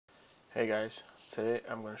Hey guys, today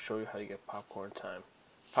I'm going to show you how to get popcorn time.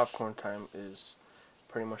 Popcorn time is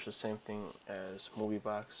pretty much the same thing as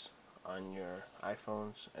Moviebox on your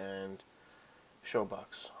iPhones and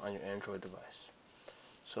Showbox on your Android device.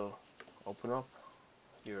 So open up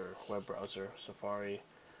your web browser, Safari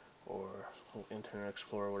or Internet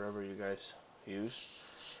Explorer, whatever you guys use,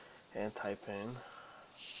 and type in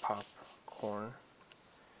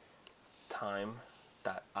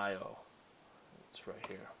popcorntime.io. It's right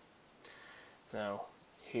here. Now,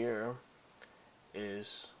 here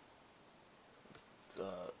is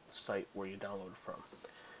the site where you download it from.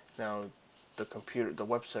 Now, the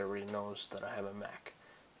website already knows that I have a Mac.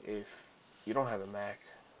 If you don't have a Mac,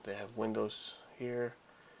 they have Windows here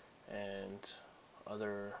and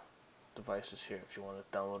other devices here. If you want to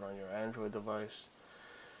download on your Android device,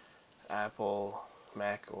 Apple,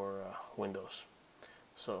 Mac, or Windows.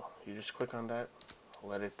 So you just click on that,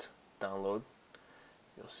 let it download.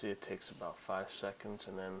 You'll see it takes about 5 seconds,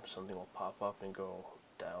 and then something will pop up and go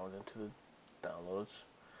down into the downloads.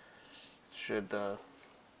 It should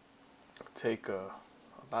take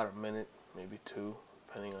about a minute, maybe two,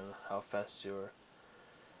 depending on how fast your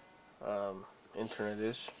internet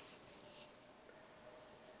is.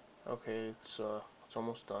 Okay, it's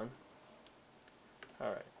almost done.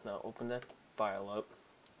 Alright, now open that file up,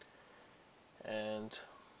 and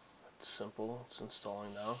it's simple, it's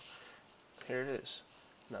installing now. Here it is.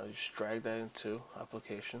 Now you just drag that into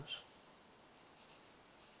applications,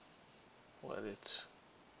 let it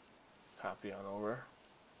copy on over.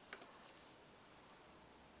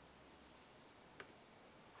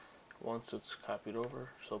 Once it's copied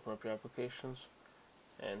over, just open up your applications,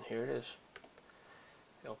 and here it is.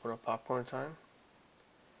 You open up Popcorn Time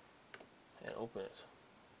and open it.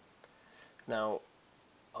 Now,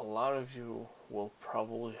 a lot of you will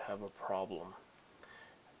probably have a problem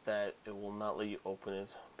that it will not let you open it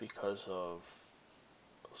because of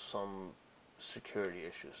some security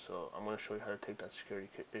issues. So I'm going to show you how to take that security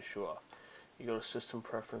issue off. You go to System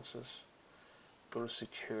Preferences, go to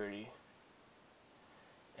Security,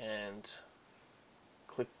 and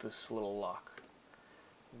click this little lock.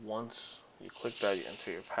 Once you click that, you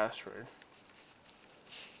enter your password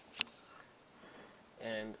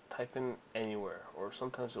and type in anywhere, or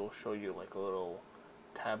sometimes it will show you like a little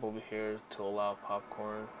tab over here to allow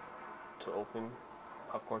popcorn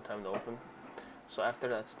time to open. So after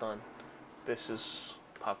that's done, this is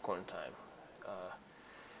popcorn time.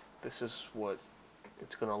 This is what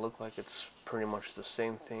it's gonna look like. It's pretty much the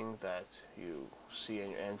same thing that you see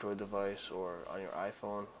on your Android device or on your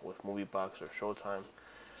iPhone with Moviebox or Showtime.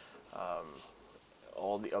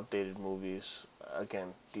 All the updated movies.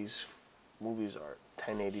 Again, these movies are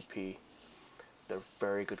 1080p. They're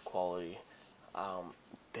very good quality.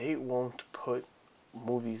 They won't put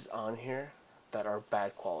movies on here that are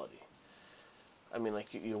bad quality. I mean,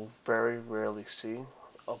 like, you'll very rarely see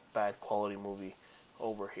a bad quality movie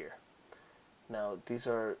over here. Now, these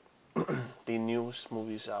are the newest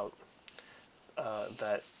movies out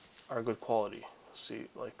that are good quality. See,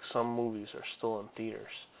 like, some movies are still in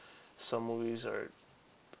theaters. Some movies are,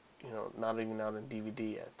 not even out in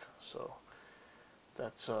DVD yet. So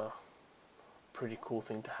that's a pretty cool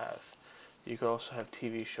thing to have. You could also have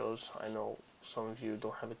TV shows. I know some of you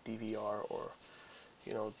don't have a DVR, or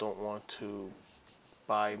don't want to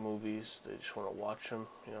buy movies. They just want to watch them.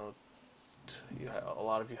 A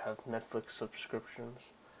lot of you have Netflix subscriptions.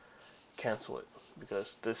 Cancel it,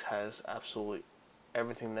 because this has absolutely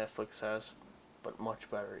everything Netflix has, but much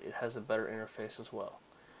better. It has a better interface as well.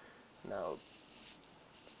 Now,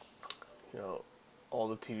 all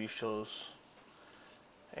the TV shows,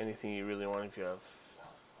 anything you really want.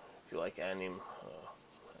 If you like anime,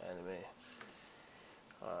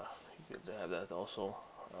 you could have that also.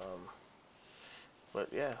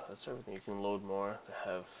 But yeah, that's everything. You can load more. They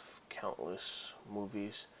have countless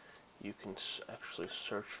movies. You can actually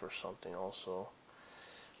search for something also.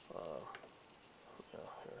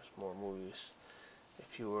 Here's more movies.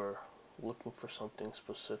 If you were looking for something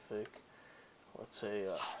specific, let's say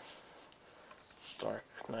Dark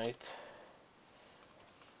Knight,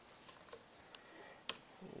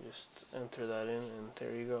 you just enter that in, and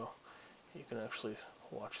there you go. You can actually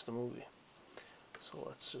watch the movie. So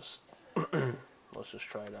let's just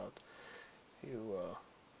try it out. You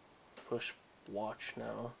push watch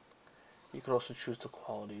now. You can also choose the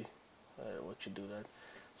quality. Let you do that.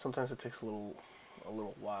 Sometimes it takes a little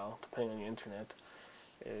while, depending on your internet.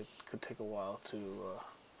 It could take a while to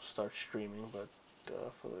start streaming, but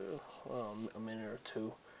for a minute or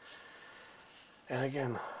two. And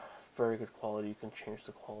again, very good quality. You can change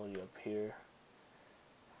the quality up here.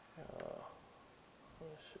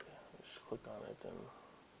 Let's see. Just click on it and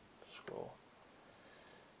scroll.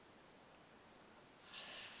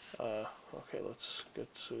 Okay, let's get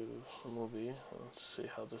to the movie. Let's see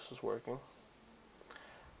how this is working.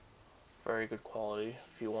 Very good quality.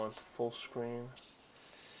 If you want full screen,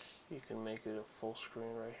 you can make it a full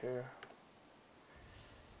screen right here.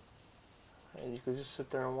 And you can just sit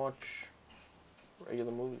there and watch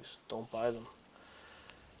regular movies. Don't buy them.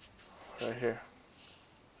 Right here.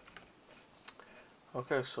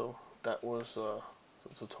 Okay, so that was the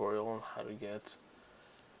tutorial on how to get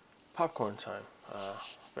popcorn time.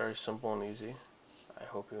 Very simple and easy. I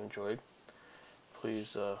hope you enjoyed.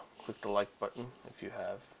 Please click the like button if you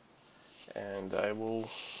have. And I will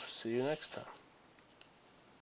see you next time.